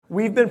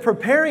We've been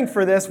preparing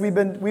for this. We've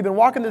been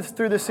walking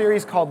through this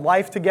series called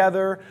Life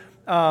Together.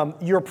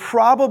 You're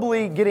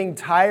probably getting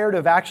tired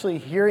of actually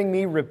hearing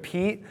me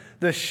repeat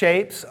the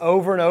shapes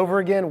over and over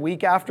again,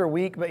 week after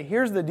week. But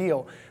here's the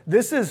deal.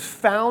 This is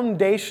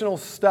foundational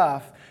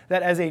stuff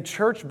that as a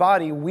church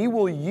body, we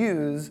will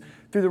use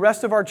through the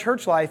rest of our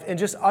church life in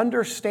just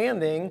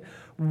understanding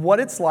what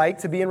it's like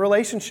to be in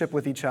relationship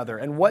with each other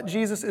and what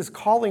Jesus is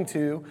calling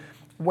to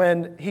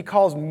when he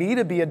calls me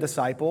to be a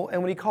disciple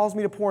and when he calls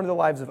me to pour into the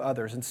lives of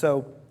others. And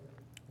so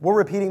we're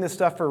repeating this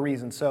stuff for a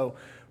reason. So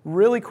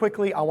really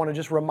quickly, I want to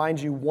just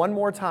remind you one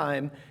more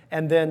time,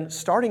 and then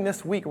starting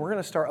this week, we're going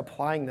to start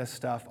applying this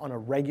stuff on a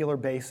regular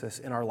basis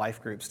in our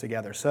life groups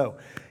together. So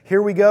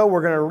here we go.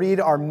 We're going to read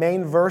our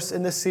main verse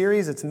in this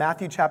series. It's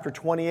Matthew chapter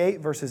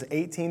 28, verses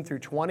 18 through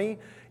 20.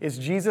 It's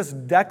Jesus'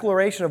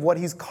 declaration of what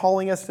he's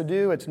calling us to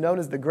do. It's known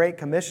as the Great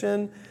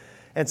Commission.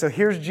 And so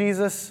here's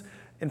Jesus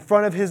in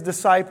front of his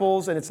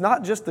disciples, and it's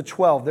not just the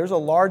 12. There's a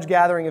large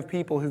gathering of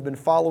people who've been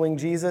following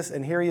Jesus,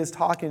 and here he is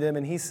talking to them,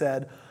 and he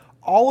said,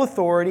 "All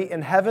authority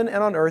in heaven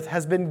and on earth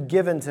has been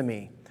given to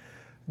me.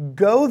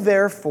 Go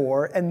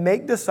therefore and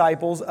make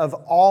disciples of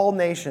all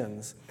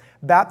nations,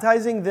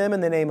 baptizing them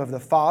in the name of the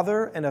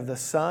Father and of the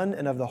Son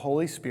and of the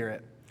Holy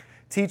Spirit,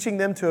 teaching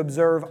them to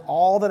observe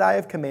all that I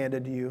have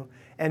commanded you,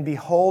 and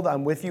behold,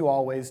 I'm with you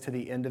always to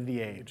the end of the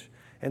age."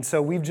 And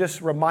so we've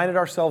just reminded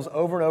ourselves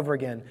over and over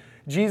again,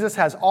 Jesus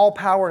has all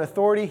power and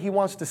authority. He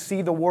wants to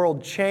see the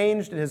world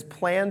changed, and his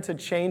plan to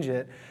change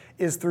it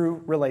is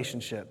through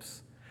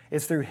relationships.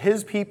 It's through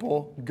his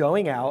people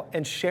going out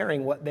and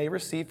sharing what they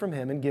receive from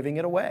him and giving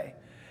it away.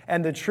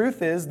 And the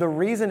truth is, the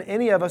reason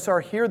any of us are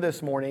here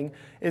this morning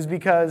is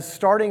because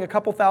starting a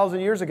couple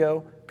thousand years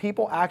ago,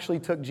 people actually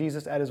took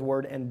Jesus at his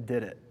word and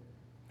did it.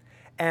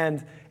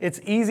 And it's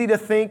easy to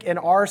think in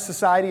our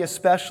society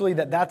especially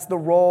that that's the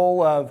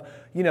role of,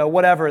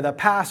 whatever, the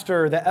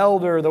pastor, the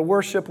elder, the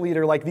worship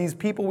leader, like these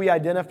people we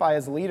identify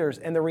as leaders.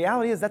 And the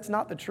reality is that's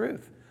not the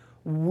truth.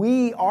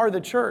 We are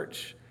the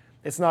church.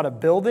 It's not a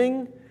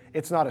building.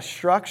 It's not a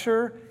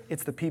structure.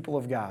 It's the people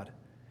of God.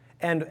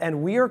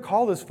 And we are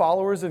called as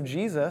followers of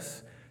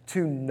Jesus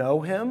to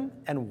know him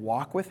and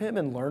walk with him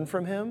and learn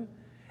from him.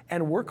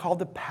 And we're called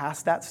to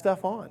pass that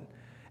stuff on.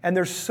 And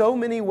there's so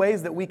many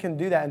ways that we can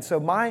do that. And so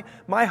my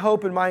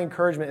hope and my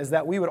encouragement is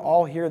that we would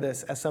all hear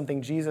this as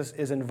something Jesus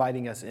is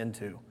inviting us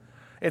into.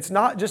 It's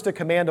not just a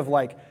command of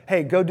like,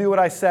 hey, go do what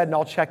I said and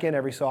I'll check in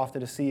every so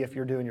often to see if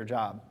you're doing your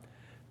job.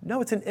 No,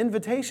 it's an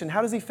invitation.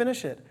 How does he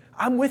finish it?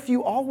 I'm with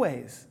you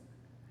always.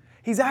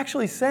 He's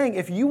actually saying,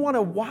 if you want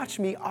to watch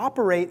me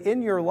operate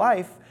in your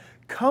life,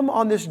 come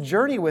on this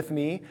journey with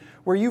me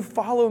where you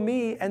follow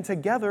me and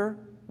together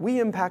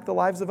we impact the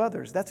lives of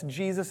others. That's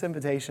Jesus'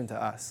 invitation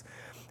to us.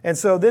 And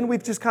so then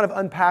we've just kind of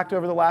unpacked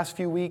over the last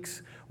few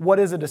weeks, what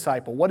is a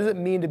disciple? What does it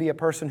mean to be a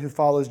person who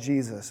follows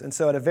Jesus? And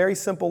so at a very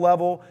simple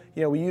level,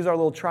 we use our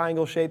little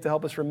triangle shape to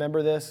help us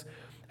remember this.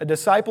 A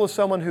disciple is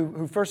someone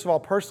who first of all,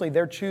 personally,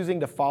 they're choosing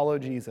to follow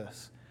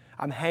Jesus.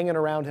 I'm hanging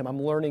around him.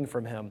 I'm learning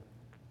from him.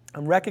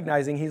 I'm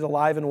recognizing he's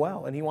alive and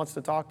well, and he wants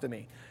to talk to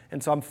me.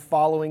 And so I'm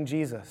following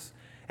Jesus.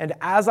 And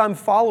as I'm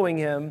following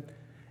him,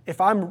 if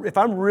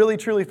I'm really,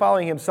 truly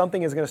following him,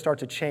 something is going to start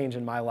to change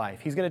in my life.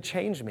 He's going to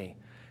change me.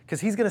 Because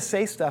he's going to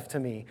say stuff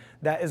to me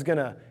that is going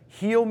to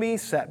heal me,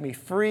 set me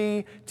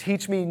free,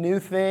 teach me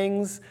new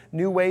things,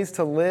 new ways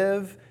to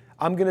live.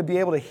 I'm going to be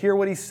able to hear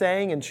what he's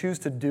saying and choose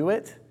to do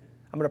it.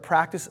 I'm going to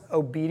practice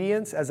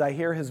obedience as I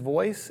hear his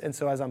voice. And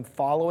so as I'm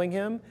following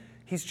him,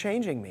 he's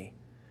changing me.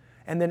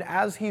 And then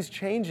as he's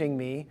changing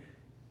me,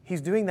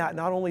 he's doing that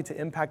not only to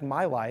impact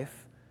my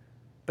life,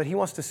 but he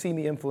wants to see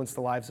me influence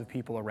the lives of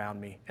people around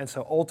me. And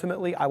so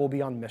ultimately, I will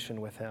be on mission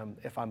with him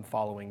if I'm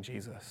following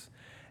Jesus.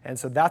 And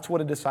so that's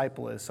what a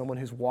disciple is, someone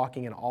who's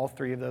walking in all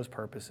three of those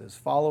purposes,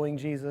 following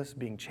Jesus,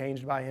 being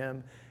changed by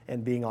him,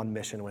 and being on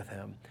mission with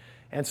him.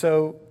 And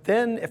so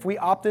then if we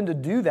opt in to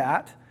do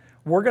that,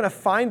 we're going to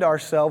find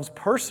ourselves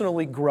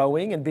personally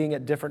growing and being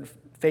at different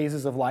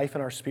phases of life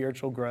in our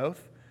spiritual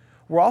growth.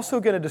 We're also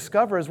going to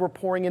discover as we're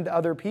pouring into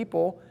other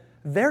people,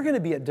 they're going to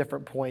be at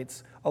different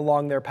points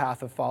along their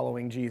path of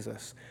following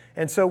Jesus.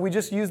 And so we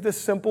just use this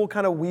simple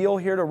kind of wheel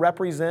here to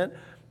represent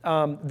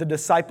the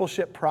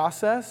discipleship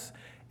process.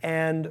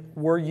 And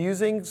we're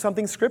using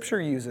something Scripture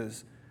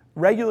uses.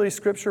 Regularly,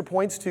 Scripture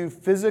points to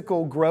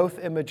physical growth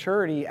and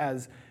maturity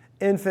as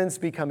infants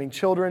becoming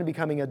children,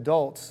 becoming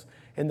adults.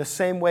 In the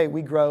same way,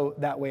 we grow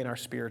that way in our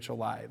spiritual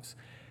lives.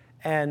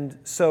 And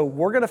so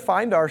we're going to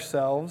find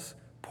ourselves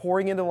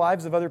pouring into the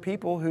lives of other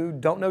people who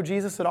don't know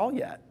Jesus at all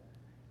yet.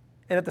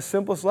 And at the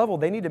simplest level,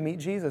 they need to meet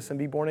Jesus and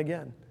be born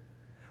again.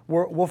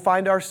 We'll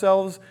find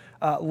ourselves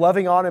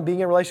loving on and being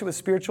in a relationship with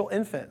spiritual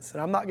infants.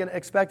 And I'm not going to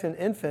expect an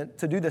infant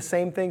to do the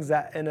same things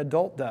that an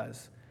adult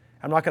does.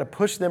 I'm not going to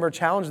push them or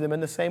challenge them in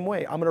the same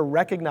way. I'm going to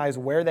recognize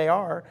where they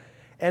are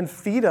and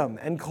feed them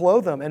and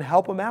clothe them and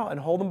help them out and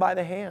hold them by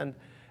the hand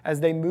as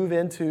they move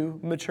into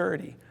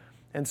maturity.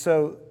 And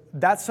so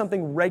that's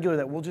something regular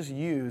that we'll just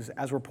use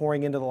as we're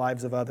pouring into the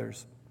lives of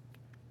others.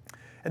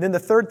 And then the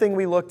third thing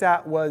we looked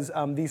at was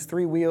these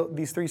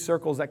three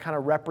circles that kind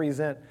of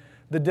represent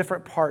the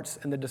different parts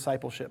in the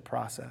discipleship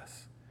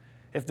process.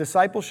 If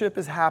discipleship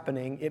is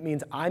happening, it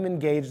means I'm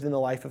engaged in the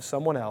life of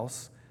someone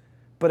else,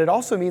 but it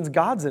also means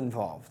God's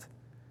involved.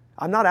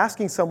 I'm not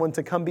asking someone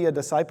to come be a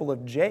disciple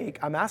of Jake.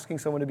 I'm asking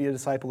someone to be a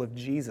disciple of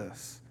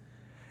Jesus.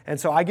 And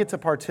so I get to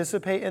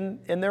participate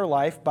in their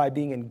life by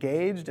being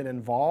engaged and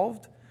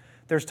involved.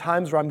 There's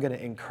times where I'm going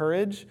to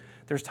encourage.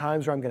 There's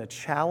times where I'm going to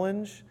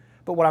challenge.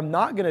 But what I'm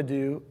not going to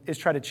do is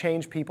try to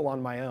change people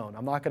on my own.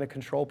 I'm not going to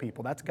control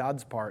people. That's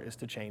God's part, is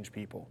to change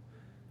people.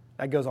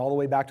 That goes all the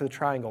way back to the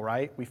triangle,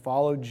 right? We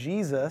follow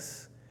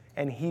Jesus,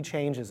 and he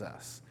changes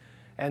us.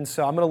 And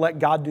so I'm going to let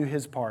God do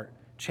his part,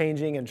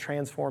 changing and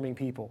transforming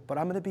people. But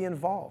I'm going to be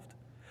involved.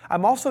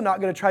 I'm also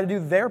not going to try to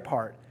do their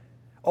part.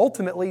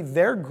 Ultimately,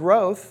 their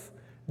growth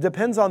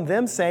depends on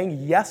them saying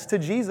yes to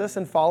Jesus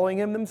and following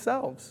him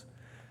themselves.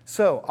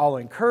 So I'll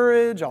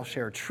encourage, I'll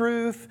share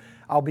truth,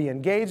 I'll be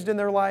engaged in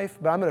their life,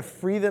 but I'm going to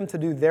free them to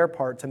do their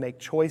part to make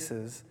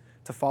choices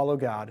to follow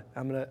God.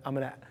 I'm going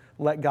to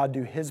let God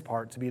do his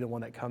part to be the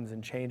one that comes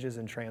and changes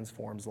and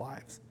transforms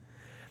lives.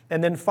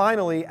 And then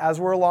finally,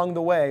 as we're along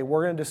the way,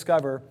 we're going to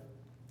discover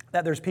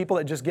that there's people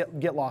that just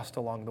get lost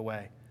along the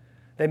way.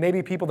 They may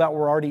be people that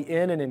were already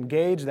in and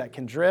engaged that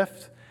can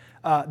drift.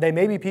 They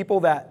may be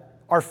people that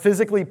are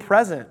physically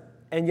present,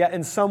 and yet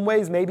in some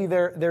ways maybe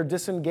they're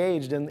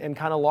disengaged and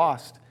kind of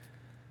lost.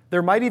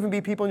 There might even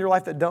be people in your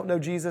life that don't know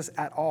Jesus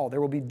at all. There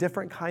will be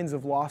different kinds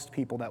of lost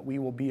people that we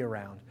will be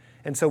around.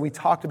 And so we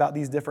talked about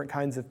these different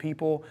kinds of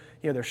people.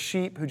 There's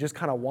sheep who just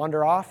kind of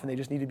wander off and they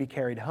just need to be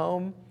carried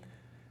home.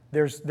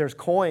 There's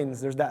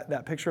coins. There's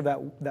that picture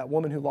of that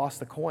woman who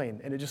lost the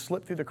coin and it just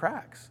slipped through the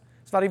cracks.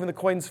 It's not even the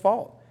coin's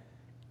fault.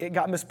 It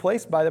got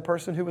misplaced by the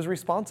person who was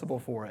responsible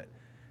for it.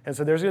 And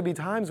so there's going to be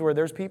times where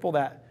there's people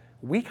that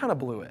we kind of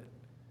blew it.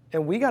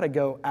 And we got to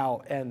go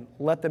out and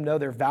let them know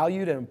they're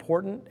valued and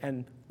important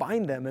and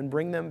find them and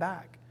bring them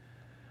back.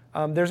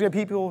 There's going to be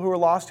people who are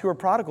lost, who are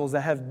prodigals,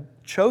 that have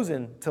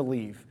chosen to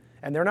leave,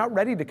 and they're not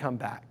ready to come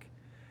back.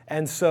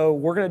 And so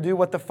we're going to do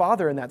what the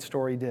father in that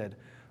story did.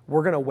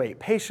 We're going to wait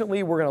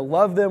patiently. We're going to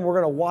love them.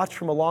 We're going to watch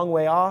from a long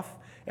way off.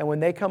 And when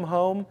they come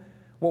home,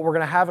 what we're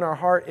going to have in our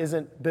heart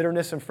isn't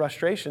bitterness and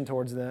frustration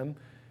towards them.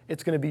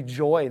 It's going to be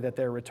joy that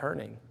they're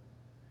returning.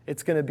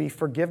 It's going to be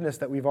forgiveness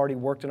that we've already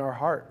worked in our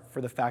heart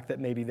for the fact that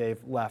maybe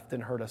they've left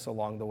and hurt us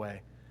along the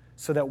way,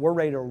 so that we're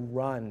ready to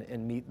run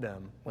and meet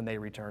them when they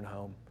return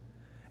home.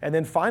 And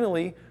then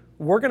finally,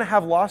 we're going to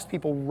have lost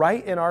people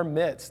right in our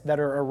midst that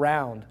are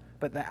around,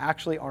 but that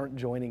actually aren't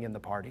joining in the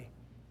party.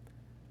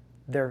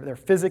 They're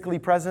physically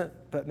present,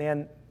 but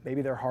man,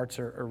 maybe their hearts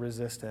are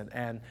resistant.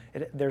 And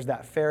there's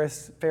that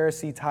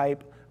Pharisee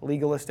type,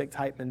 legalistic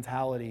type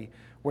mentality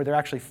where they're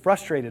actually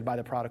frustrated by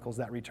the prodigals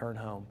that return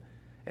home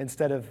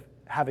instead of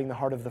having the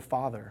heart of the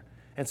Father.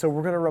 And so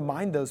we're going to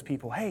remind those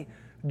people, hey,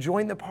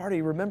 join the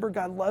party. Remember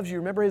God loves you.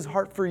 Remember his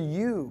heart for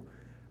you.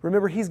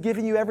 Remember he's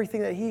given you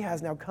everything that he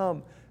has. Now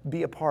come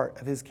be a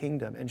part of his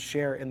kingdom and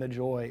share in the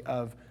joy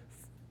of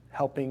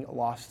helping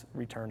lost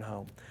return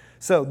home.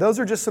 So those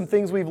are just some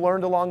things we've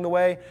learned along the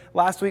way.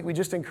 Last week we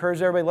just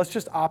encouraged everybody, let's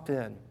just opt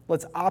in.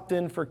 Let's opt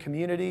in for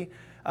community.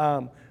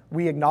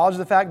 We acknowledge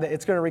the fact that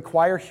it's going to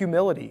require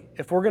humility.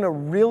 If we're going to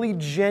really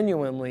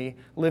genuinely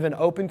live in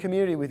open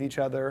community with each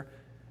other,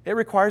 it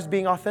requires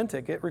being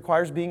authentic. It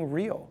requires being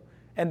real.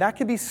 And that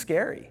can be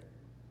scary.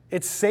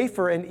 It's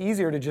safer and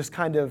easier to just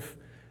kind of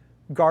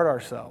guard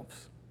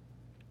ourselves.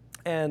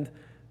 And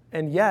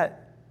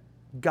yet,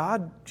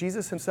 God,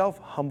 Jesus himself,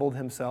 humbled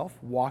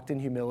himself, walked in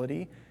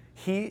humility.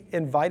 He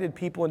invited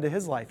people into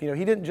his life. He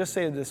didn't just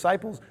say to the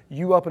disciples,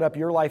 you open up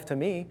your life to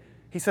me.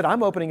 He said,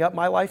 I'm opening up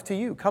my life to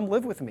you. Come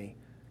live with me.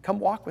 Come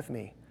walk with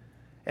me.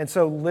 And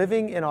so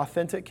living in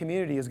authentic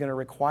community is going to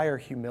require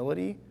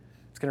humility.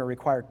 It's going to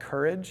require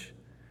courage.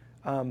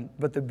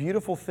 But the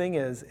beautiful thing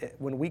is,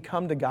 when we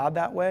come to God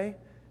that way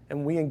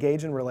and we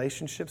engage in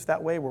relationships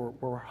that way, where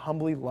we're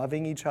humbly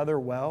loving each other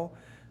well,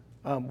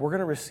 we're going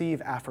to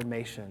receive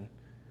affirmation.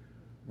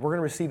 We're going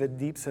to receive a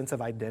deep sense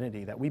of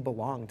identity that we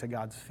belong to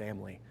God's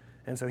family.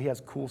 And so he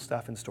has cool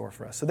stuff in store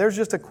for us. So there's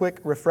just a quick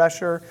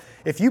refresher.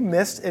 If you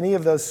missed any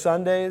of those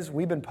Sundays,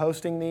 we've been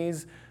posting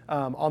these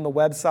on the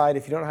website.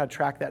 If you don't know how to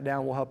track that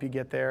down, we'll help you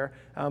get there.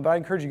 But I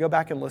encourage you to go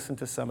back and listen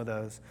to some of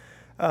those.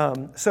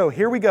 So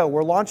here we go.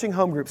 We're launching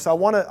home groups. So I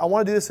want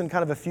to do this in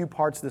kind of a few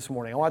parts this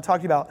morning. I want to talk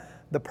to you about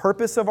the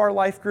purpose of our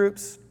life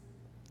groups.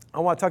 I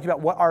want to talk to you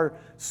about what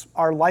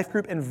our life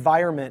group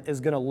environment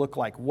is going to look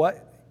like.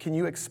 What can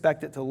you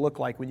expect it to look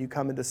like when you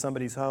come into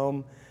somebody's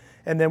home?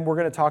 And then we're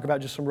going to talk about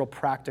just some real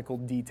practical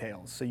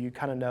details, so you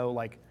kind of know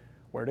like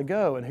where to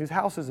go and whose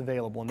house is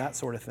available and that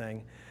sort of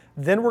thing.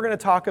 Then we're going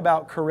to talk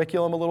about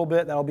curriculum a little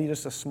bit. That'll be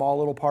just a small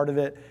little part of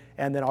it.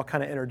 And then I'll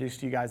kind of introduce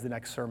to you guys the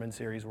next sermon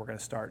series we're going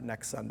to start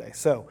next Sunday.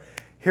 So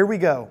here we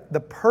go. The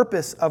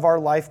purpose of our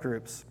life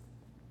groups.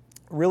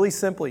 Really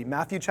simply,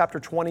 Matthew chapter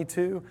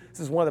 22. This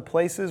is one of the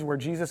places where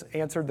Jesus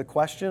answered the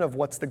question of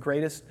what's the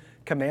greatest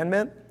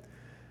commandment.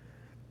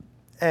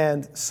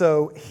 And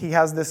so he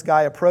has this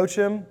guy approach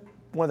him,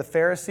 one of the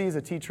Pharisees,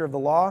 a teacher of the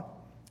law,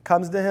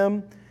 comes to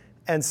him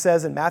and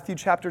says in Matthew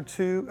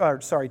 22,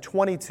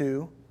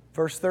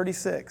 verse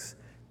 36,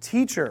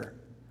 "Teacher,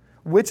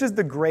 which is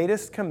the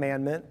greatest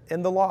commandment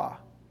in the law?"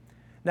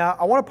 Now,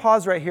 I want to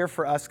pause right here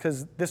for us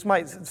because this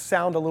might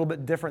sound a little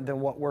bit different than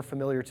what we're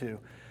familiar to.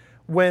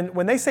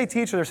 When they say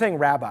teacher, they're saying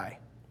rabbi.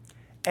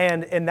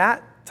 And in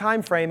that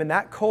time frame, in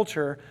that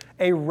culture,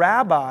 a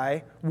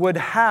rabbi would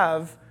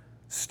have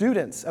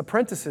students,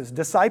 apprentices,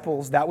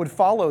 disciples that would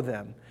follow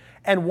them.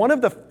 And one of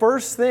the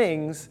first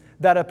things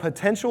that a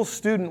potential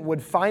student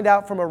would find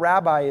out from a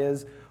rabbi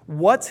is,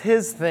 what's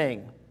his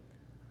thing?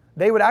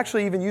 They would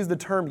actually even use the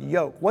term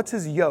yoke. What's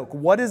his yoke?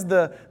 What is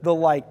the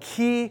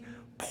key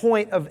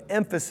point of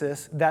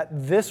emphasis that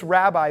this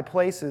rabbi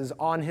places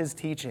on his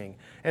teaching?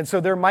 And so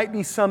there might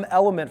be some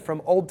element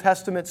from Old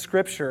Testament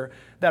scripture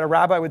that a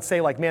rabbi would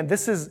say, like, man,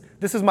 this is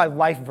my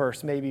life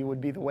verse, maybe would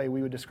be the way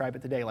we would describe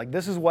it today. Like,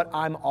 this is what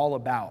I'm all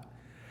about.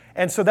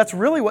 And so that's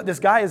really what this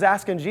guy is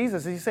asking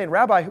Jesus. He's saying,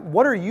 Rabbi,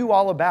 what are you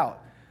all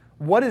about?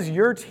 What is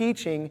your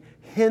teaching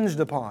hinged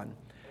upon?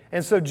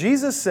 And so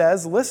Jesus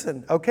says,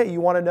 listen, okay,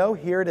 you want to know?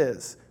 Here it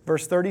is.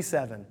 Verse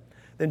 37.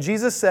 Then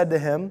Jesus said to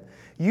him,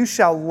 "You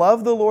shall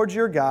love the Lord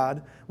your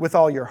God with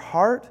all your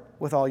heart,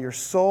 with all your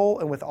soul,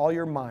 and with all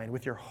your mind,"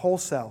 with your whole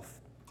self.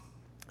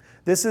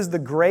 This is the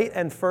great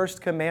and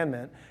first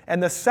commandment,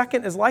 and the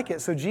second is like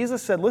it. So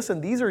Jesus said, listen,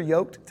 these are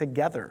yoked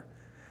together.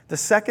 The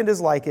second is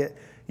like it.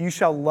 You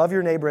shall love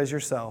your neighbor as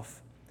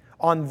yourself.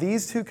 On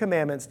these two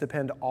commandments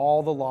depend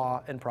all the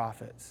law and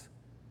prophets.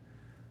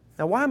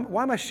 Now, why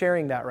am I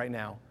sharing that right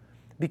now?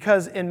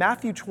 Because in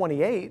Matthew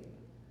 28,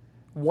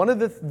 one of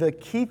the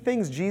key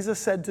things Jesus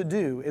said to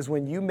do is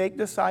when you make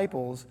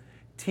disciples,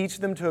 teach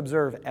them to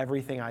observe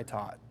everything I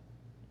taught.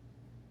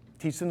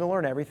 Teach them to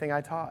learn everything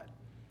I taught.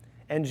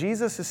 And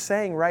Jesus is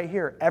saying right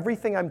here,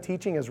 everything I'm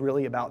teaching is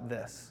really about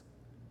this.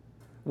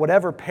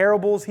 Whatever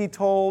parables he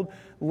told,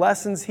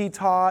 lessons he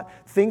taught,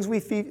 things we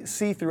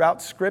see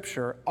throughout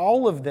Scripture,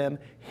 all of them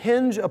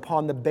hinge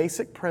upon the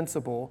basic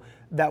principle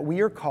that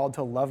we are called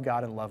to love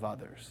God and love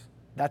others.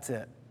 That's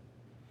it.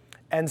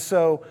 And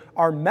so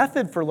our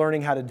method for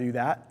learning how to do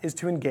that is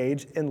to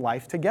engage in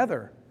life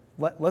together.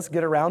 Let's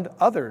get around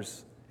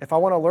others. If I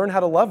want to learn how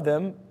to love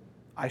them,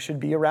 I should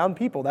be around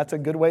people. That's a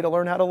good way to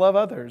learn how to love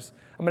others.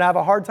 I'm going to have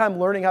a hard time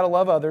learning how to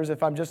love others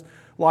if I'm just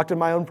locked in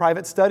my own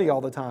private study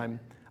all the time.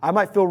 I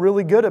might feel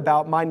really good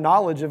about my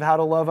knowledge of how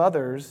to love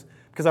others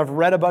because I've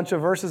read a bunch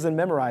of verses and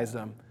memorized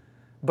them.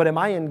 But am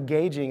I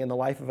engaging in the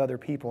life of other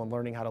people and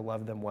learning how to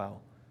love them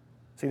well?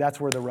 See, that's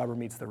where the rubber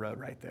meets the road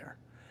right there.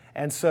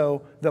 And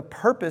so the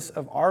purpose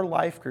of our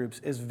life groups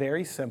is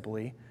very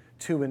simply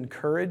to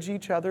encourage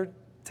each other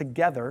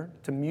together,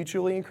 to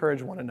mutually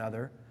encourage one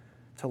another,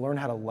 to learn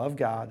how to love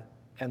God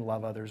and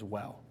love others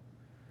well.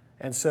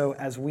 And so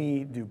as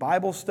we do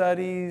Bible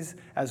studies,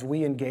 as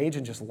we engage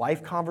in just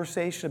life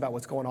conversation about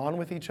what's going on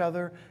with each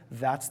other,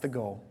 that's the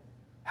goal.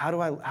 How do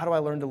I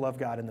learn to love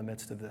God in the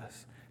midst of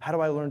this? How do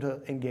I learn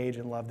to engage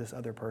and love this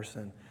other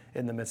person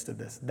in the midst of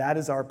this? That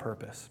is our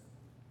purpose.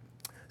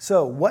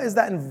 So what is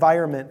that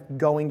environment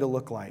going to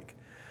look like?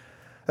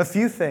 A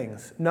few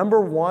things.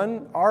 Number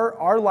one,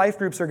 our life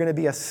groups are going to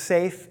be a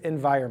safe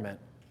environment.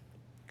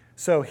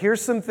 So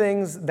here's some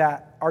things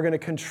that are going to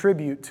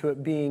contribute to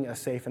it being a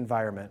safe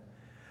environment.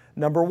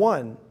 Number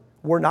one,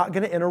 we're not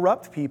going to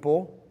interrupt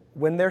people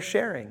when they're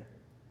sharing.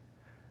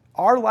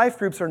 Our life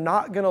groups are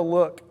not going to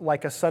look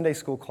like a Sunday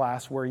school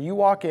class where you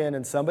walk in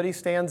and somebody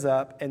stands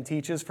up and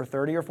teaches for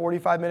 30 or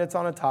 45 minutes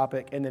on a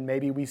topic, and then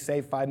maybe we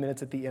save 5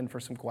 minutes at the end for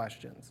some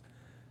questions.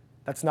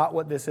 That's not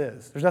what this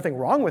is. There's nothing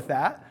wrong with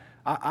that.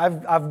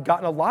 I've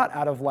gotten a lot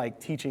out of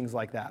teachings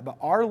like that. But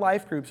our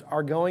life groups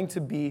are going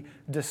to be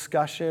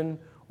discussion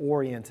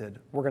oriented.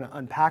 We're going to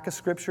unpack a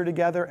scripture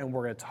together and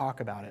we're going to talk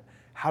about it.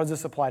 How does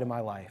this apply to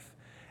my life?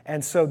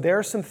 And so there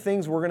are some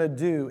things we're going to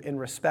do in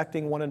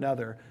respecting one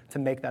another to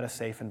make that a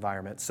safe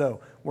environment.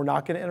 So we're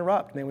not going to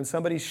interrupt. I mean, when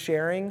somebody's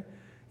sharing,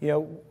 have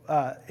you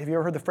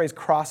ever heard the phrase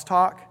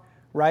crosstalk,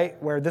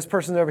 right? Where this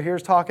person over here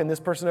is talking,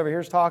 this person over here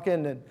is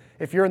talking, and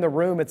if you're in the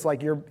room, it's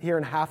like you're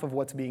hearing half of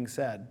what's being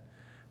said.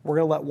 We're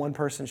going to let one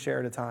person share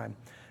at a time.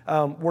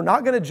 We're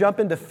not going to jump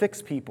in to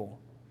fix people.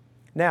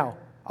 Now,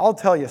 I'll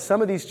tell you,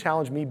 some of these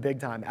challenge me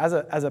big time. As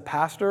a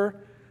pastor,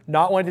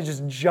 not wanting to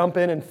just jump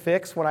in and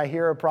fix when I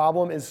hear a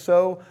problem is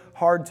so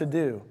hard to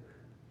do.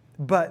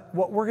 But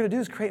what we're going to do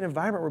is create an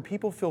environment where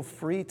people feel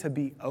free to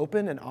be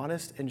open and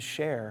honest and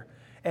share.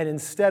 And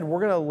instead, we're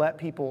going to let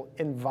people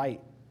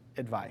invite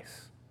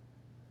advice.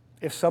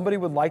 If somebody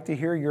would like to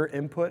hear your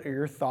input or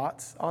your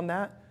thoughts on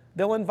that,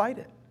 they'll invite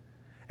it.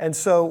 And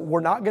so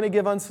we're not going to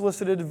give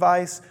unsolicited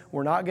advice.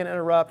 We're not going to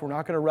interrupt. We're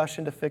not going to rush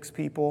in to fix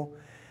people.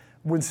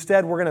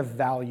 Instead, we're going to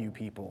value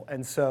people.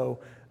 And so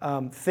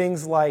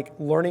things like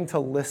learning to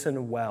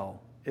listen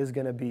well is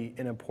going to be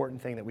an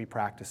important thing that we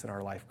practice in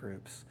our life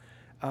groups.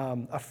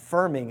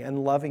 Affirming and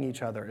loving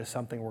each other is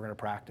something we're going to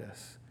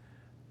practice.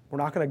 We're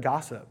not going to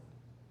gossip.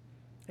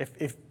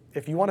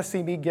 If you want to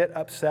see me get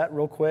upset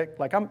real quick,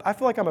 I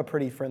feel like I'm a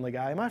pretty friendly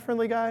guy. Am I a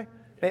friendly guy?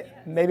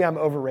 Maybe I'm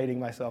overrating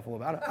myself a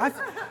little bit.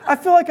 I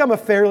feel like I'm a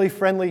fairly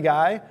friendly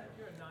guy.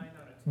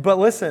 But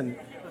listen,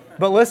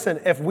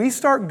 if we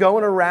start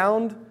going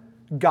around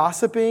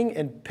gossiping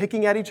and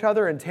picking at each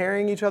other and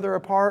tearing each other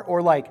apart,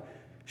 or like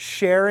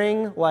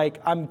sharing, like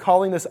I'm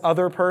calling this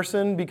other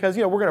person because,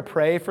 we're going to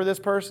pray for this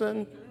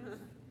person,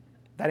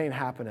 that ain't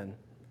happening.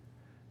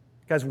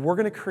 Guys, we're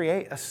going to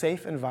create a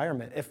safe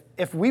environment.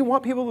 If we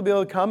want people to be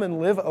able to come and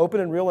live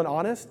open and real and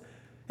honest,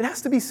 it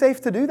has to be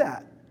safe to do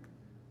that.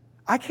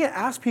 I can't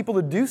ask people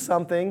to do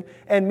something,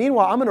 and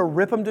meanwhile, I'm going to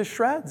rip them to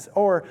shreds,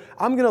 or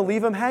I'm going to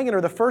leave them hanging,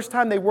 or the first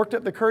time they worked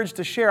up the courage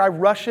to share, I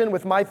rush in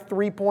with my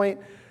 3-point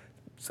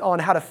on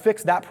how to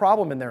fix that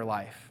problem in their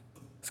life.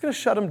 It's going to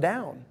shut them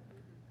down.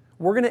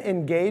 We're going to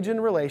engage in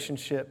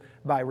relationship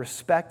by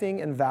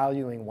respecting and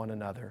valuing one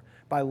another,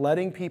 by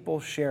letting people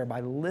share,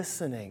 by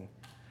listening.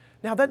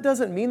 Now, that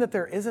doesn't mean that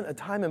there isn't a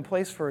time and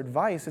place for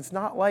advice. It's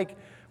not like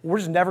we're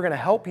just never going to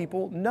help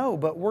people. No,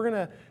 but we're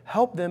going to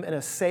help them in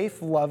a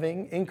safe,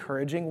 loving,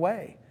 encouraging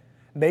way.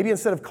 Maybe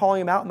instead of calling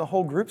them out in the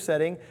whole group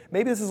setting,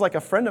 maybe this is like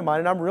a friend of mine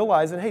and I'm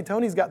realizing, hey,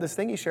 Tony's got this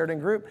thing he shared in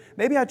group.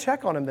 Maybe I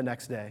check on him the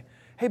next day.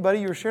 Hey,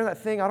 buddy, you were sharing that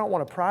thing. I don't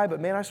want to pry, but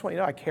man, I just want you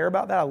to know I care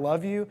about that. I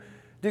love you.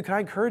 Dude, can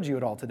I encourage you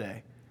at all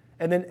today?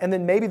 And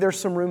then maybe there's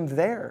some room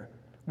there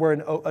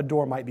where a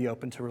door might be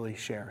open to really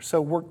share.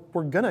 So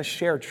we're going to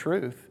share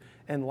truth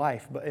in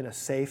life, but in a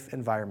safe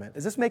environment.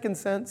 Is this making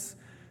sense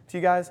to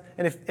you guys?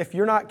 And if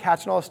you're not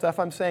catching all the stuff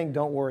I'm saying,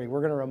 don't worry. We're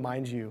going to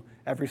remind you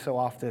every so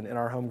often in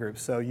our home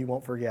groups so you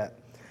won't forget.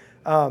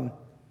 All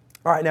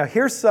right, now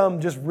here's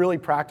some just really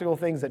practical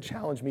things that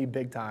challenge me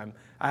big time.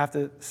 I have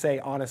to say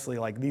honestly,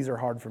 like these are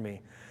hard for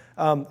me.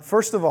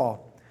 First of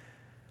all,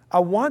 I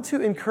want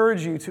to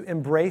encourage you to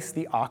embrace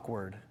the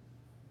awkward.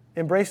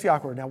 Embrace the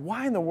awkward. Now,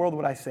 why in the world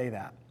would I say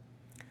that?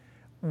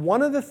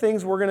 One of the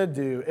things we're going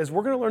to do is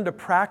we're going to learn to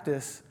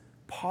practice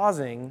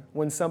pausing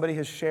when somebody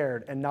has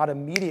shared and not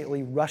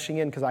immediately rushing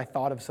in because I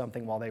thought of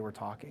something while they were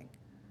talking.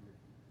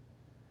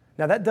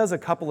 Now, that does a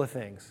couple of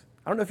things.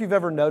 I don't know if you've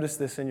ever noticed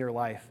this in your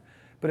life,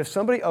 but if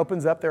somebody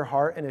opens up their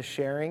heart and is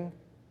sharing,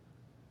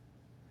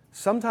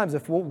 sometimes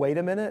if we'll wait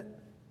a minute,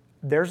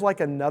 there's like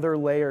another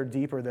layer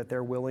deeper that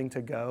they're willing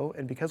to go.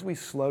 And because we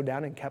slowed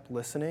down and kept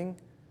listening,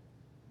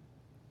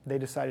 they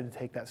decided to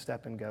take that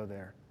step and go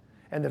there.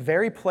 And the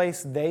very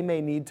place they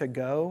may need to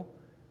go,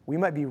 we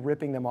might be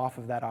ripping them off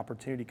of that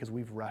opportunity because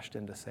we've rushed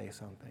in to say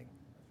something.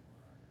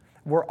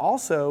 We're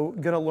also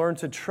going to learn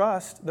to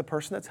trust the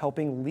person that's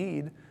helping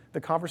lead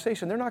the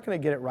conversation. They're not going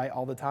to get it right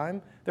all the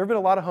time. There have been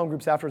a lot of home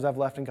groups afterwards I've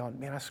left and gone,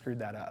 man, I screwed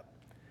that up.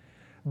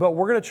 But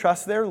we're going to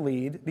trust their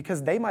lead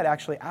because they might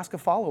actually ask a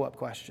follow-up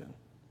question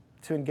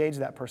to engage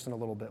that person a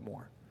little bit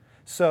more.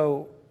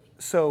 So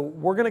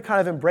we're going to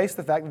kind of embrace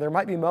the fact that there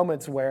might be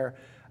moments where,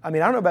 I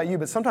don't know about you,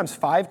 but sometimes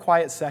 5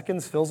 quiet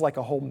seconds feels like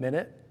a whole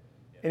minute.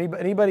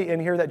 Anybody in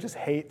here that just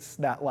hates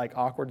that like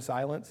awkward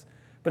silence?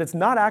 But it's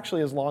not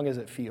actually as long as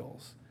it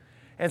feels.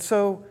 And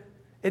so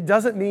it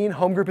doesn't mean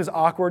home group is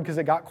awkward because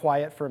it got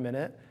quiet for a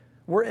minute.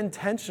 We're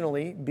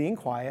intentionally being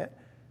quiet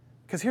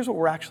because here's what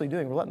we're actually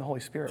doing. We're letting the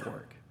Holy Spirit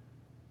work.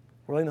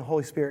 We're letting the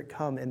Holy Spirit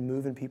come and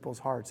move in people's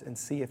hearts and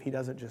see if he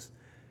doesn't just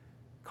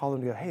call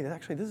them to go, hey,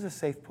 actually, this is a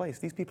safe place.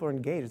 These people are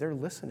engaged. They're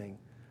listening.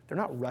 They're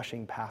not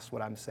rushing past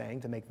what I'm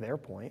saying to make their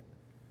point.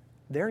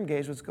 They're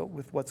engaged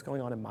with what's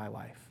going on in my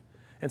life.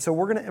 And so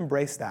we're going to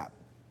embrace that.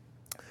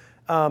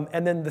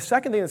 And then the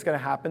second thing that's going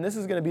to happen, this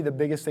is going to be the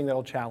biggest thing that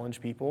will challenge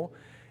people,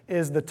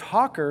 is the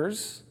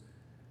talkers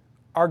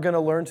are going to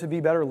learn to be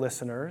better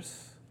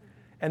listeners,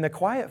 and the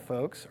quiet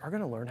folks are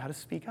going to learn how to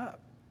speak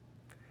up.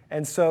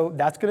 And so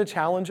that's going to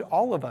challenge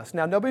all of us.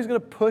 Now, nobody's going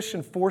to push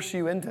and force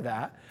you into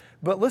that.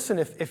 But listen,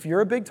 if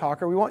you're a big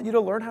talker, we want you to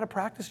learn how to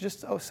practice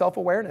just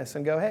self-awareness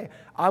and go, hey,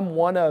 I'm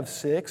one of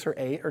 6 or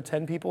 8 or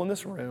 10 people in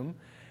this room.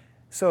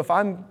 So if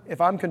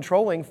I'm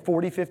controlling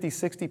 40, 50,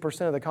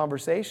 60% of the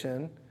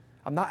conversation,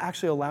 I'm not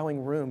actually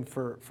allowing room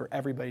for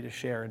everybody to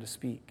share and to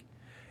speak.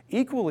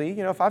 Equally,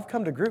 if I've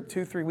come to group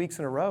 2-3 weeks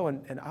in a row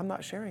and I'm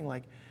not sharing,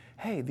 like,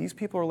 hey, these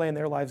people are laying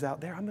their lives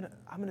out there, I'm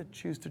gonna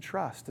choose to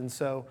trust. And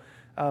so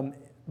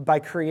by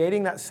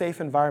creating that safe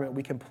environment,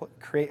 we can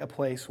create a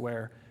place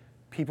where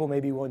people may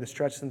be willing to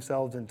stretch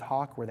themselves and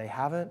talk where they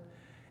haven't.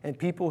 And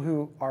people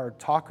who are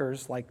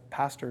talkers, like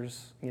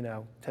pastors,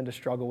 tend to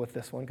struggle with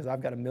this one because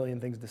I've got a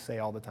million things to say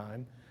all the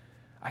time.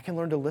 I can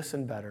learn to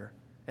listen better.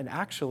 And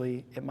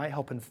actually, it might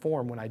help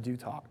inform when I do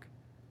talk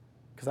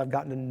because I've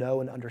gotten to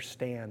know and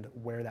understand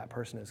where that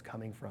person is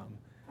coming from.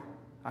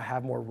 I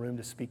have more room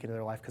to speak into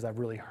their life because I've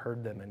really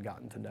heard them and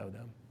gotten to know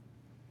them.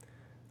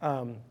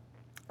 I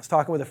was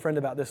talking with a friend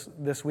about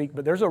this week,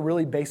 but there's a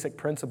really basic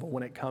principle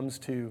when it comes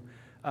to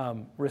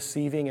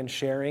receiving and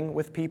sharing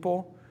with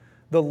people.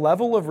 The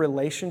level of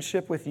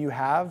relationship with you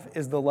have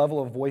is the level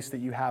of voice that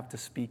you have to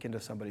speak into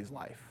somebody's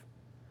life.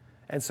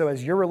 And so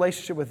as your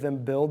relationship with them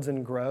builds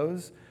and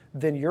grows,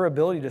 then your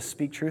ability to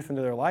speak truth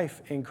into their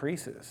life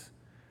increases.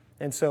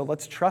 And so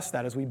let's trust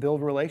that as we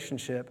build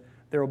relationship,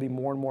 there will be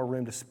more and more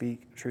room to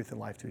speak truth and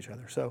life to each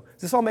other. So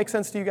does this all make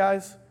sense to you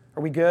guys?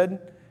 Are we good?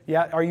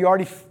 Yeah, are you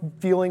already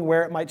feeling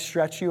where it might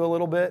stretch you a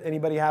little bit?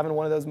 Anybody having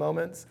one of those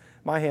moments?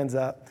 My hand's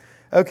up.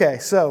 Okay,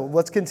 so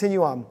let's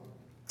continue on.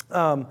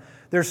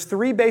 There's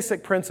 3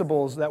 basic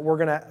principles that we're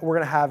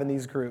gonna have in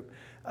these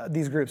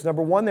groups.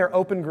 Number 1, they're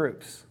open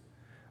groups.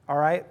 All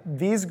right?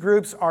 These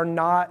groups are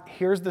not,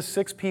 here's the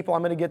 6 people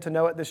I'm going to get to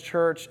know at this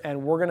church,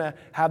 and we're going to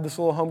have this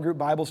little home group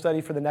Bible study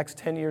for the next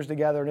 10 years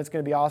together, and it's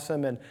going to be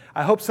awesome, and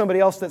I hope somebody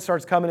else that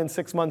starts coming in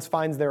 6 months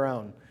finds their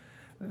own.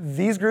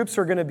 These groups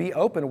are going to be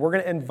open. We're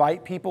going to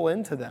invite people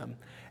into them.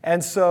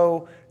 And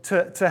so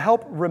to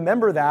help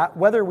remember that,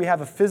 whether we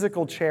have a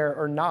physical chair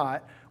or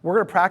not, we're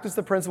going to practice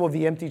the principle of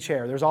the empty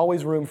chair. There's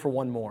always room for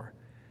one more.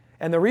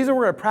 And the reason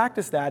we're going to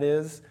practice that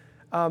is,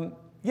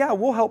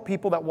 we'll help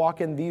people that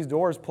walk in these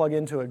doors plug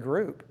into a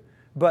group.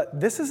 But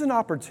this is an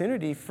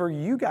opportunity for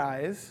you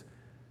guys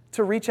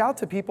to reach out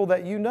to people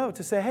that you know,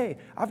 to say, hey,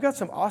 I've got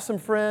some awesome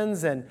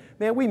friends, and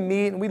man, we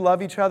meet and we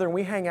love each other and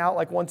we hang out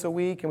like once a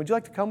week, and would you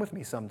like to come with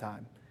me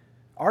sometime?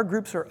 Our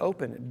groups are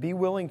open. Be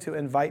willing to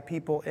invite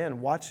people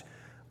in. Watch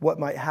what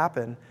might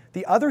happen.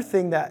 The other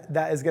thing that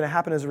is going to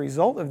happen as a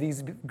result of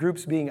these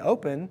groups being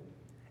open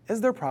is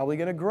they're probably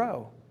going to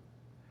grow.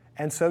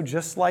 And so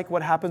just like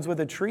what happens with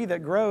a tree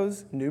that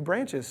grows, new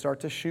branches start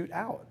to shoot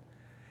out.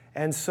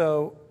 And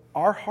so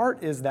our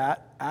heart is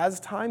that as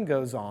time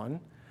goes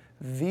on,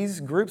 these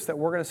groups that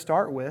we're going to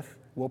start with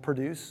will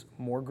produce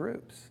more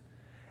groups.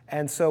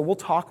 And so we'll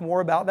talk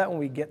more about that when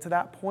we get to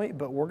that point,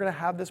 but we're going to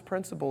have this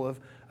principle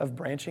of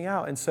branching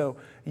out. And so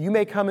you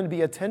may come and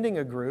be attending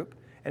a group,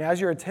 and as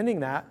you're attending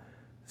that,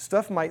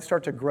 stuff might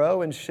start to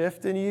grow and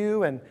shift in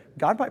you, and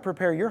God might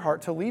prepare your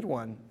heart to lead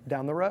one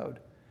down the road.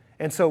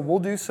 And so we'll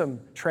do some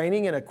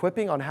training and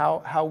equipping on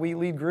how we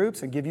lead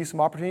groups and give you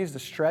some opportunities to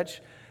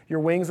stretch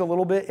your wings a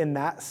little bit in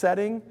that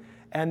setting,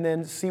 and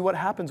then see what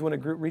happens when a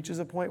group reaches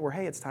a point where,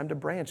 hey, it's time to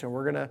branch, and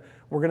we're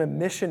gonna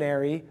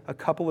missionary a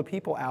couple of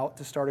people out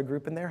to start a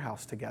group in their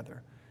house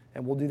together.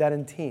 And we'll do that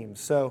in teams.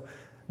 So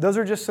those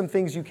are just some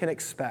things you can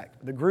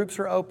expect. The groups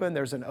are open,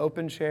 there's an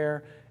open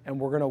chair, and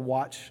we're gonna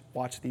watch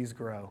these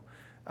grow.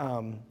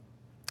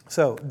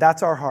 So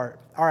that's our heart.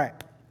 All right.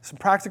 Some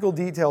practical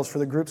details for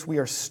the groups we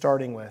are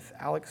starting with.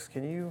 Alex,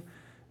 can you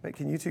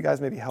two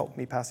guys maybe help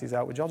me pass these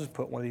out? Would y'all just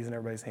put one of these in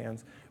everybody's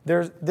hands?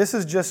 This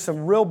is just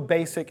some real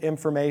basic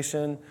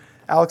information.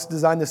 Alex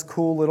designed this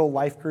cool little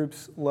Life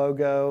Groups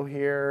logo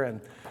here.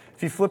 And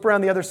if you flip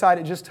around the other side,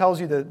 it just tells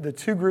you the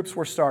 2 groups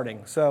we're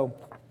starting. So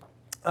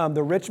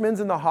the Richmonds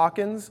and the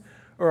Hawkins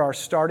are our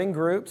starting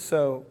groups.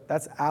 So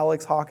that's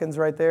Alex Hawkins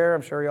right there.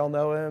 I'm sure y'all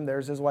know him.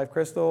 There's his wife,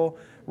 Crystal.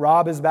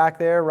 Rob is back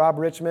there, Rob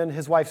Richmond.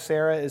 His wife,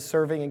 Sarah, is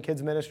serving in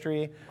kids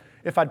ministry.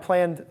 If I'd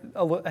planned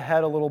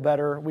ahead a little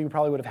better, we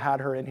probably would have had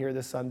her in here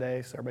this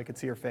Sunday so everybody could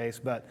see her face.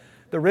 But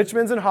the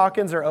Richmonds and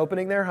Hawkins are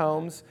opening their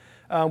homes.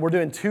 We're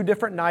doing 2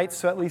 different nights,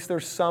 so at least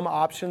there's some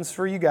options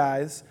for you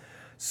guys.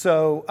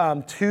 So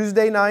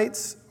Tuesday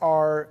nights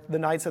are the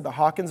nights that the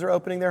Hawkins are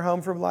opening their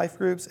home for life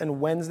groups, and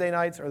Wednesday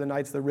nights are the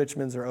nights the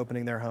Richmonds are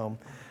opening their home.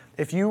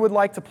 If you would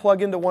like to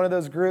plug into one of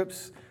those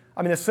groups,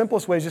 the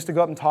simplest way is just to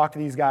go up and talk to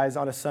these guys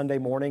on a Sunday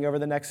morning over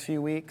the next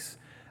few weeks.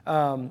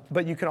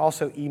 But you can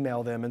also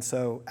email them. And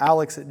so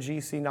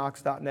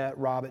alex@gcknox.net,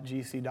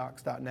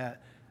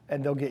 rob@gcdocs.net,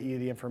 and they'll get you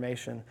the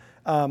information.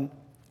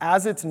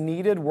 As it's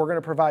needed, we're going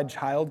to provide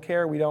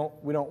childcare. We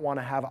don't want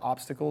to have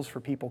obstacles for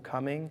people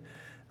coming.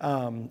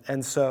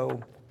 And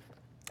so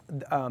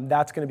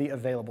that's going to be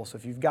available. So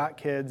if you've got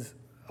kids,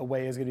 a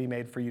way is going to be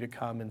made for you to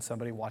come and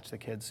somebody watch the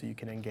kids so you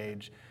can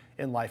engage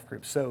in life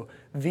groups. So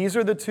these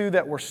are the 2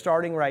 that we're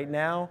starting right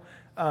now,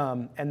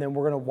 and then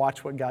we're going to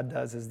watch what God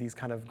does as these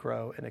kind of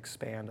grow and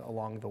expand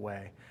along the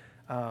way.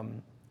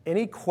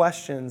 Any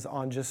questions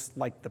on just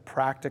like the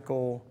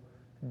practical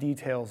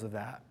details of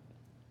that?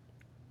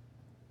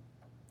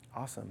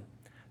 Awesome.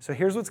 So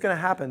here's what's going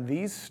to happen.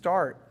 These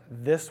start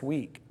this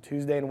week,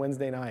 Tuesday and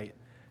Wednesday night.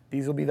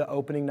 These will be the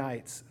opening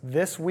nights.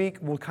 This week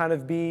will kind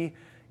of be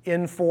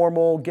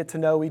informal, get to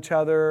know each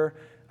other,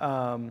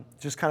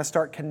 just kind of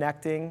start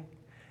connecting.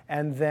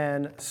 And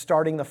then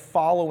starting the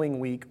following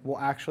week, we'll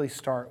actually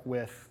start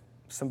with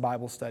some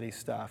Bible study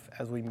stuff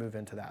as we move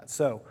into that.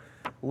 So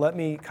let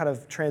me kind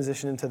of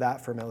transition into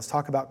that for a minute. Let's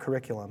talk about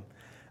curriculum.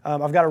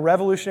 I've got a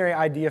revolutionary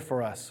idea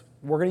for us.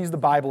 We're going to use the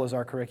Bible as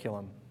our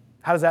curriculum.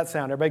 How does that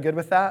sound? Everybody good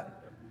with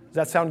that? Does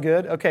that sound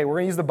good? Okay, we're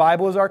going to use the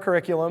Bible as our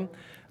curriculum.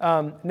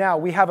 Now,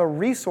 we have a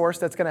resource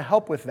that's going to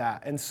help with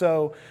that. And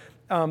so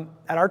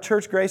at our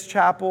church, Grace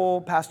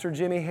Chapel, Pastor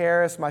Jimmy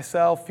Harris,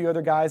 myself, a few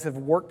other guys have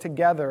worked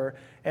together,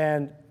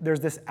 and there's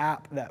this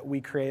app that we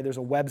created. There's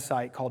a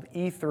website called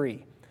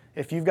E3.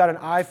 If you've got an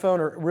iPhone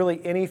or really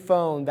any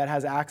phone that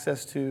has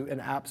access to an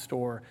app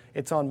store,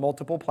 it's on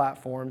multiple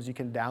platforms. You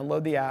can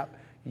download the app.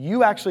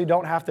 You actually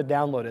don't have to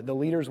download it. The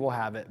leaders will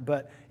have it.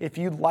 But if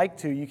you'd like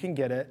to, you can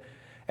get it.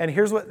 And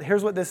here's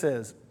what this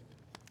is.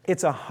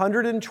 It's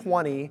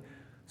 120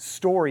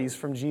 stories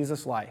from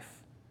Jesus'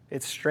 life.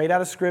 It's straight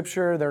out of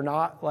Scripture. They're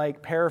not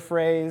like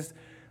paraphrased.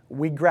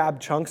 We grab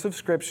chunks of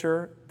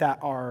Scripture that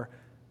are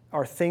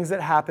things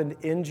that happened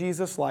in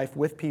Jesus' life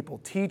with people.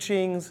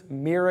 Teachings,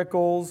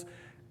 miracles,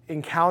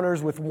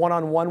 encounters with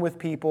one-on-one with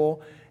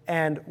people,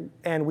 and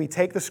we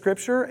take the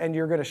scripture, and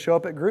you're going to show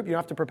up at group. You don't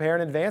have to prepare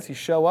in advance. You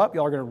show up,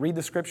 y'all are going to read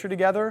the scripture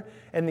together,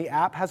 and the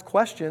app has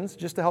questions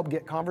just to help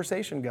get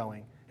conversation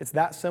going. It's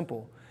that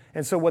simple.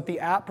 And so what the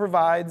app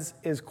provides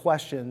is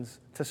questions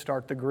to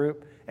start the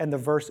group, and the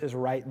verse is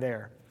right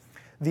there.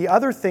 The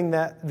other thing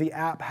that the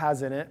app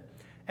has in it,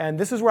 and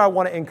this is where I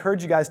want to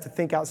encourage you guys to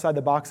think outside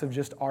the box of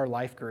just our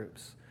life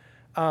groups.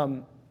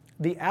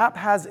 The app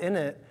has in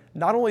it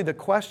not only the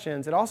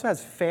questions, it also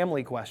has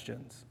family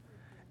questions.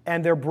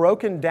 And they're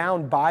broken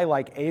down by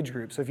like age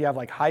groups. So if you have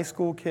like high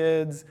school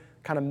kids,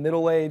 kind of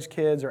middle-aged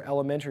kids, or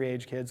elementary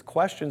age kids,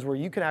 questions where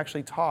you can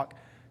actually talk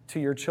to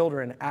your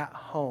children at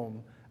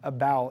home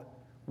about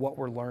what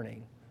we're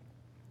learning.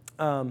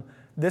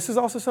 This is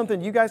also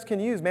something you guys can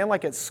use, man,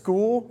 like at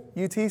school,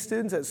 UT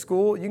students at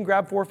school, you can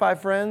grab 4 or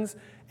 5 friends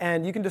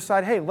and you can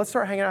decide, hey, let's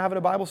start hanging out, having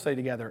a Bible study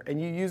together.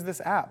 And you use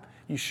this app.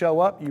 You show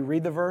up, you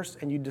read the verse,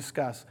 and you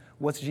discuss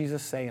what's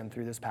Jesus saying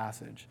through this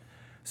passage.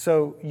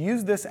 So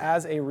use this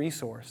as a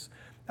resource.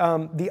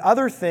 The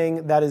other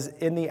thing that is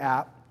in the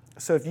app,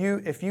 so if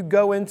you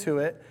go into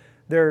it,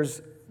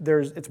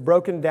 it's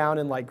broken down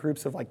in like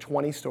groups of like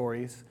 20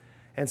 stories.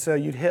 And so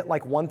you'd hit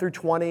like 1 through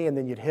 20, and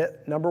then you'd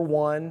hit number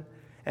 1,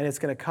 and it's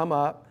going to come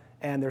up,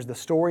 and there's the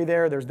story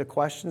there, there's the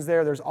questions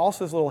there, there's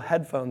also this little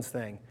headphones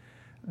thing.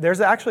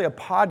 There's actually a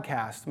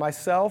podcast.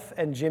 Myself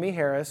and Jimmy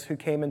Harris, who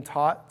came and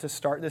taught to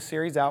start this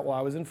series out while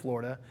I was in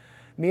Florida,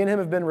 me and him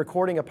have been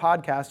recording a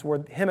podcast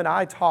where him and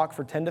I talk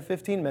for 10 to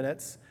 15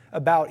 minutes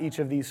about each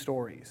of these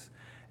stories.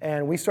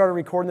 And we started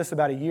recording this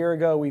about a year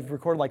ago. We've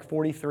recorded like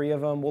 43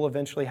 of them. We'll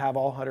eventually have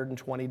all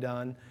 120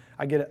 done.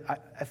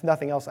 If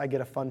nothing else, I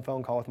get a fun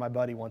phone call with my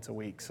buddy once a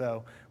week.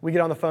 So we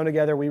get on the phone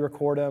together, we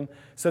record them.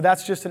 So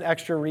that's just an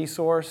extra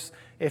resource.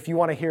 If you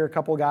want to hear a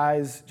couple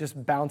guys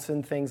just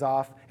bouncing things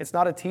off, it's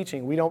not a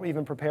teaching. We don't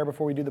even prepare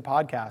before we do the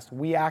podcast.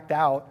 We act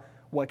out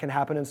what can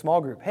happen in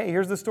small group. Hey,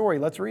 here's the story.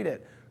 Let's read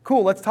it.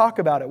 Cool, let's talk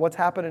about it. What's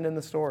happening in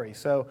the story?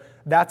 So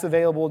that's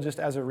available just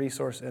as a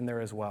resource in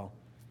there as well.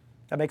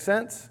 That make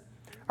sense?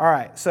 All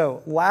right,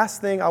 so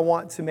last thing I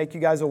want to make you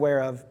guys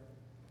aware of,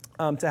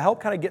 to help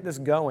kind of get this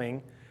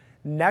going,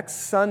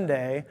 next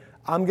Sunday,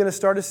 I'm going to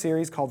start a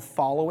series called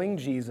Following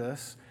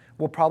Jesus.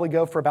 We'll probably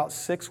go for about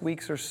 6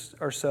 weeks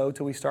or so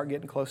till we start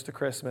getting close to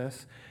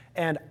Christmas.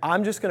 And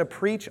I'm just going to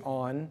preach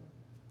on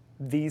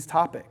these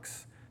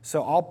topics.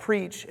 So I'll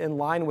preach in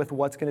line with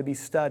what's going to be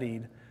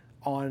studied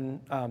on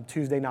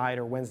Tuesday night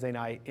or Wednesday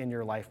night in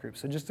your life group.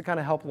 So just to kind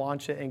of help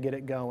launch it and get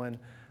it going,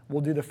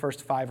 we'll do the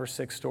first 5 or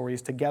 6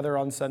 stories together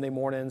on Sunday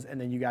mornings, and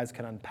then you guys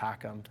can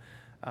unpack them.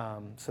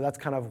 So that's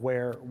kind of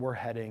where we're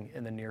heading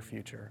in the near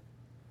future.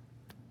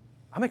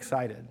 I'm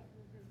excited.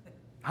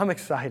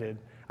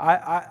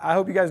 I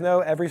hope you guys know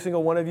every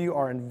single one of you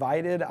are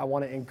invited. I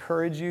want to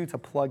encourage you to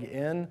plug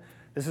in.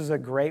 This is a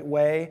great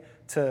way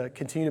to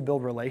continue to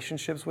build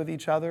relationships with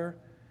each other.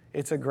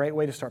 It's a great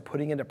way to start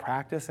putting into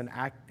practice and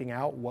acting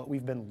out what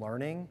we've been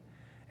learning.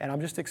 And I'm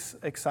just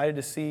excited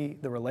to see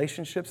the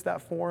relationships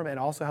that form and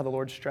also how the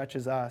Lord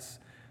stretches us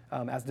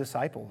as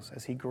disciples,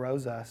 as He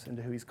grows us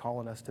into who He's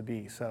calling us to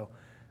be. So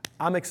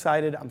I'm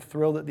excited. I'm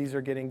thrilled that these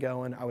are getting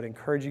going. I would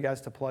encourage you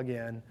guys to plug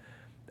in.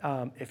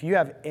 If you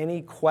have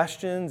any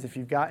questions, if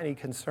you've got any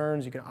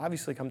concerns, you can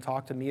obviously come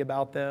talk to me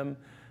about them.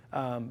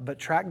 But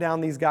track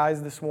down these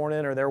guys this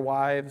morning or their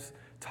wives.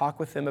 Talk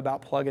with them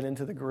about plugging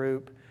into the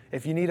group.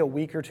 If you need a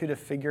week or two to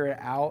figure it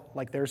out,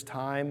 like there's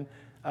time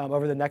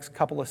over the next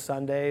couple of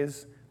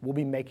Sundays, we'll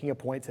be making a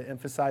point to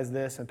emphasize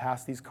this and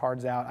pass these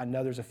cards out. I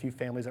know there's a few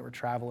families that were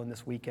traveling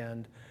this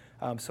weekend,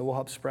 so we'll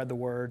help spread the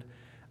word.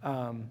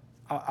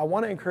 I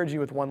want to encourage you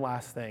with one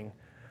last thing.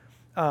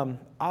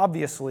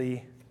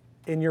 Obviously,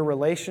 in your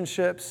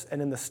relationships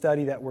and in the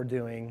study that we're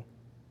doing,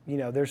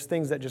 there's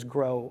things that just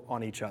grow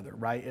on each other,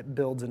 right? It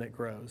builds and it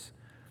grows.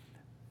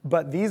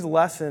 But these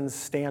lessons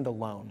stand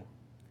alone.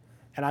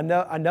 And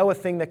I know a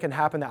thing that can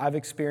happen that I've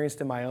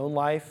experienced in my own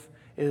life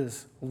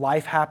is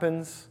life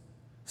happens,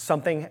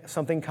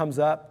 something comes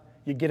up,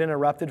 you get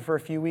interrupted for a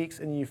few weeks,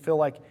 and you feel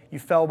like you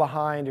fell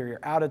behind or you're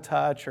out of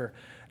touch, or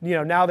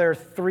now they're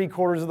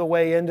 3/4 of the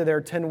way into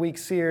their 10-week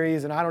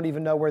series, and I don't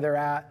even know where they're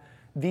at.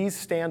 These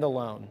stand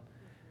alone.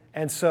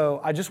 And so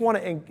I just want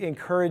to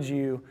encourage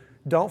you,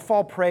 don't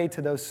fall prey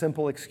to those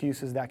simple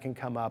excuses that can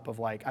come up of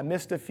like, I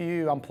missed a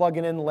few, I'm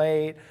plugging in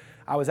late,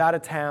 I was out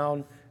of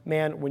town.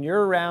 Man, when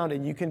you're around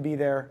and you can be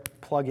there,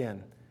 plug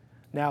in.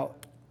 Now,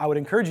 I would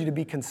encourage you to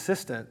be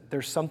consistent.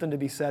 There's something to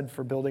be said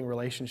for building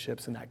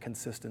relationships and that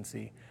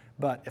consistency.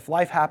 But if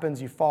life happens,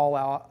 you fall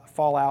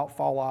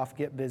off,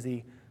 get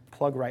busy,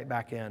 plug right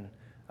back in.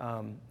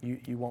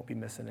 You won't be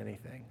missing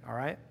anything, all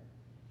right?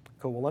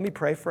 Cool, well, let me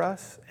pray for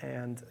us,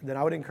 and then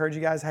I would encourage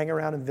you guys, hang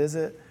around and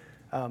visit.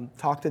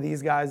 Talk to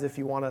these guys if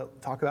you want to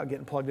talk about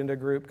getting plugged into a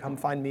group. Come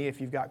find me if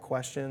you've got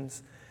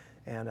questions,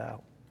 and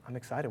I'm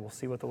excited. We'll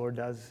see what the Lord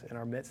does in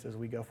our midst as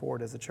we go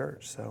forward as a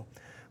church. So,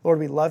 Lord,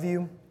 we love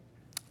you.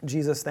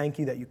 Jesus, thank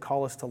you that you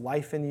call us to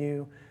life in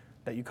you,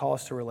 that you call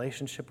us to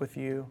relationship with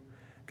you.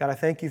 God, I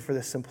thank you for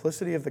the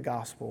simplicity of the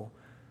gospel.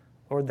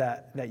 Lord,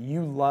 that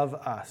you love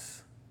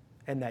us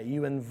and that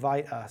you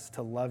invite us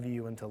to love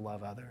you and to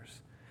love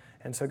others.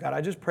 And so, God,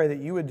 I just pray that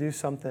you would do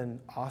something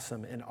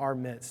awesome in our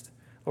midst.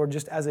 Lord,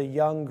 just as a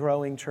young,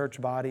 growing church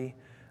body,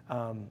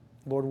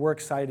 Lord, we're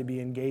excited to be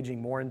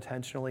engaging more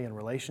intentionally in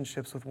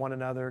relationships with one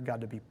another,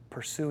 God, to be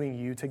pursuing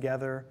you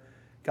together,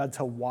 God,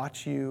 to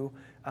watch you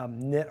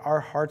knit our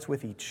hearts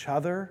with each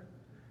other,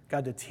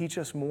 God, to teach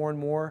us more and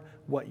more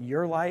what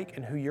you're like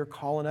and who you're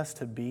calling us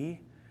to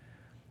be.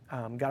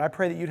 God, I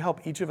pray that you'd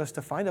help each of us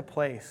to find a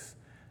place,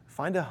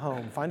 find a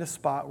home, find a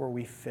spot where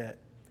we fit.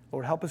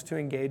 Lord, help us to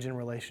engage in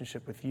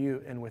relationship with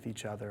you and with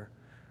each other.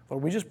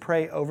 Lord, we just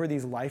pray over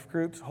these life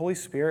groups. Holy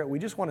Spirit, we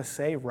just want to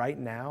say right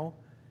now,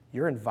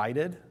 you're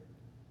invited.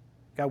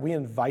 God, we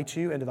invite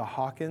you into the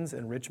Hawkins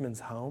and Richmond's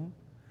home.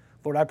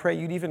 Lord, I pray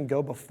you'd even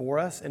go before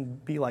us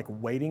and be like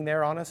waiting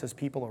there on us as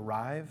people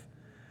arrive.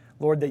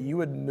 Lord, that you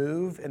would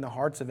move in the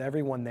hearts of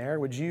everyone there.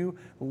 Would you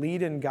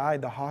lead and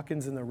guide the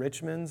Hawkins and the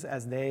Richmonds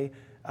as they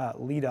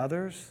lead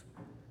others?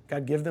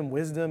 God, give them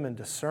wisdom and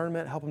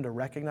discernment. Help them to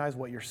recognize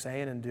what you're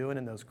saying and doing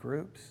in those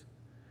groups.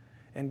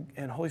 And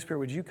Holy Spirit,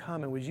 would you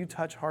come and would you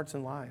touch hearts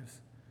and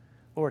lives?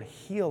 Lord,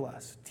 heal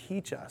us,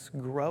 teach us,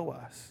 grow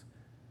us.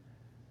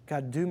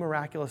 God, do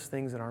miraculous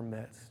things in our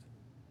midst.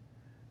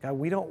 God,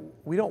 we don't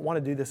want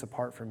to do this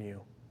apart from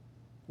you.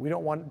 We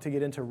don't want to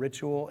get into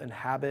ritual and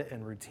habit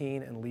and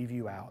routine and leave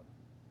you out.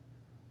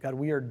 God,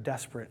 we are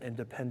desperate and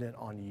dependent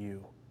on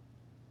you.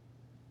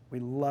 We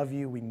love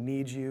you. We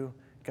need you.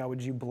 God,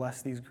 would you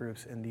bless these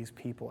groups and these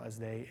people as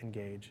they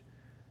engage?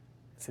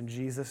 It's in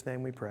Jesus'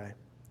 name we pray.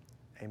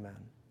 Amen.